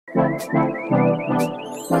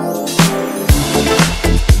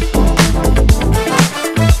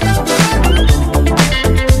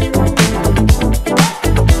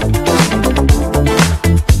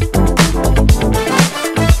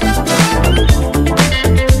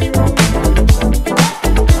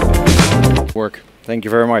Thank you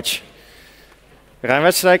very much. Rein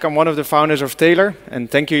Westerdijk, I'm one of the founders of Taylor, and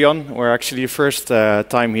thank you, Jan. We're actually the first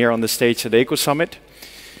time here on the stage at the Ecosummit.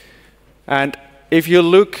 And if you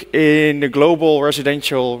look in the global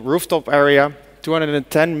residential rooftop area,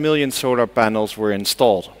 210 million solar panels were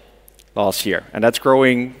installed last year, and that's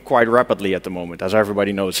growing quite rapidly at the moment, as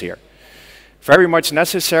everybody knows here. Very much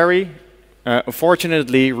necessary.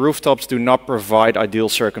 Unfortunately, rooftops do not provide ideal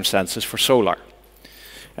circumstances for solar.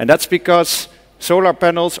 And that's because solar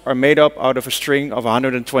panels are made up out of a string of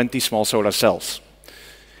 120 small solar cells.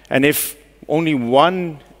 And if only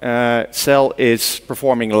one cell is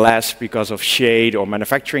performing less because of shade or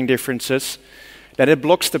manufacturing differences, then it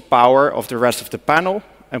blocks the power of the rest of the panel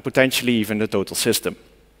and potentially even the total system.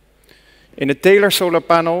 In a Taylor solar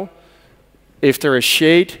panel, if there is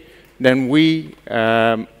shade, then we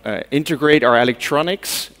integrate our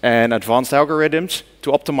electronics and advanced algorithms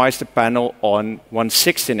to optimize the panel on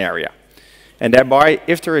 1/16 area. And thereby,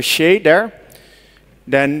 if there is shade there,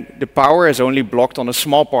 then the power is only blocked on a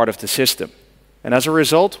small part of the system. And as a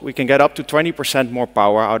result, we can get up to 20% more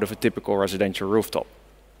power out of a typical residential rooftop.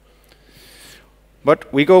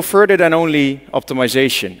 But we go further than only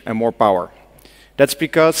optimization and more power. That's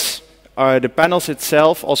because the panels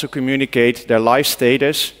itself also communicate their live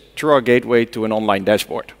status through our gateway to an online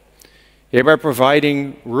dashboard. Hereby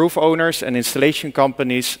providing roof owners and installation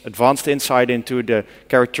companies advanced insight into the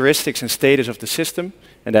characteristics and status of the system,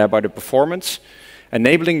 and thereby the performance,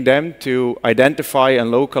 enabling them to identify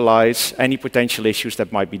and localize any potential issues that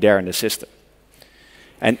might be there in the system.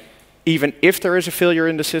 And even if there is a failure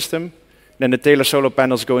in the system, then the Taylor solar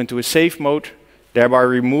panels go into a safe mode, thereby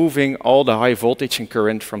removing all the high voltage and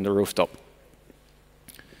current from the rooftop.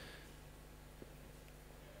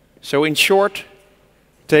 So in short,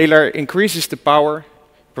 Taylor increases the power,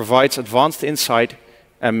 provides advanced insight,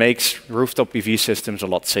 and makes rooftop PV systems a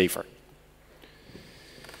lot safer.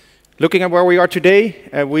 Looking at where we are today,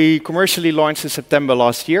 we commercially launched in September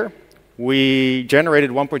last year. We generated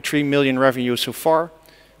 1.3 million revenue so far.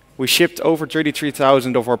 We shipped over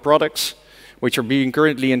 33,000 of our products, which are being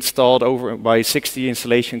currently installed over by 60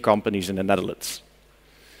 installation companies in the Netherlands.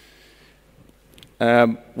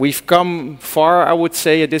 We've come far, I would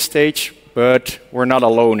say, at this stage, but we're not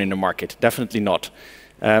alone in the market, definitely not.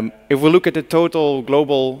 If we look at the total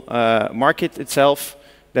global market itself,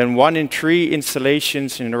 then 1 in 3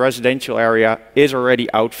 installations in the residential area is already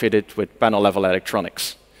outfitted with panel-level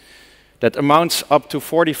electronics. That amounts up to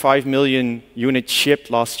 45 million units shipped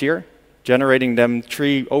last year, generating them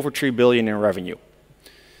over 3 billion in revenue.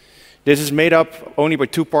 This is made up only by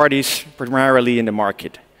 2 parties primarily in the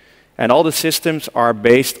market. And all the systems are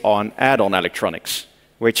based on add-on electronics,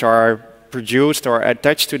 which are produced or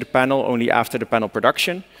attached to the panel only after the panel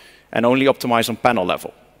production and only optimized on panel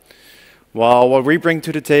level. While what we bring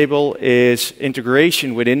to the table is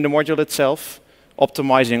integration within the module itself,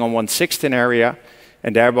 optimizing on 1/16 area,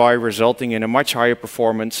 and thereby resulting in a much higher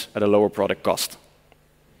performance at a lower product cost.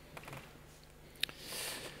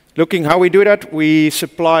 Looking how we do that, we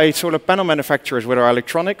supply solar panel manufacturers with our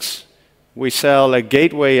electronics. We sell a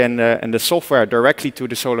gateway and the software directly to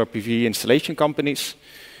the solar PV installation companies,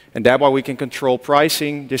 and thereby we can control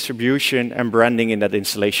pricing, distribution, and branding in that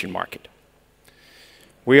installation market.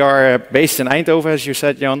 We are based in Eindhoven, as you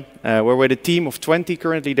said, Jan. We're with a team of 20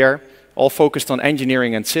 currently there, all focused on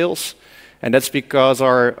engineering and sales, and that's because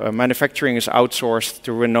our manufacturing is outsourced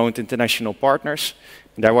to renowned international partners,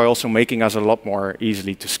 and thereby also making us a lot more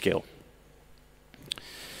easily to scale.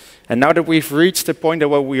 And now that we've reached the point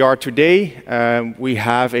of where we are today, we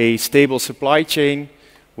have a stable supply chain,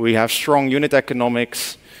 we have strong unit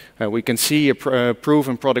economics, we can see a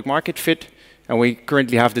proven product market fit, and we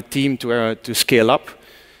currently have the team to scale up.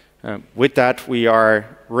 With that, we are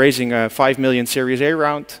raising a 5 million Series A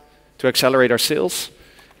round to accelerate our sales.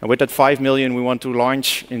 And with that 5 million, we want to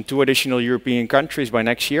launch in 2 additional European countries by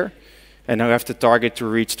next year, and we have the target to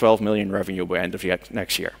reach 12 million revenue by end of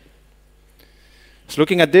next year. So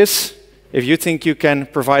looking at this, if you think you can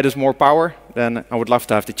provide us more power, then I would love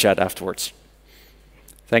to have the chat afterwards.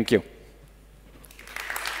 Thank you.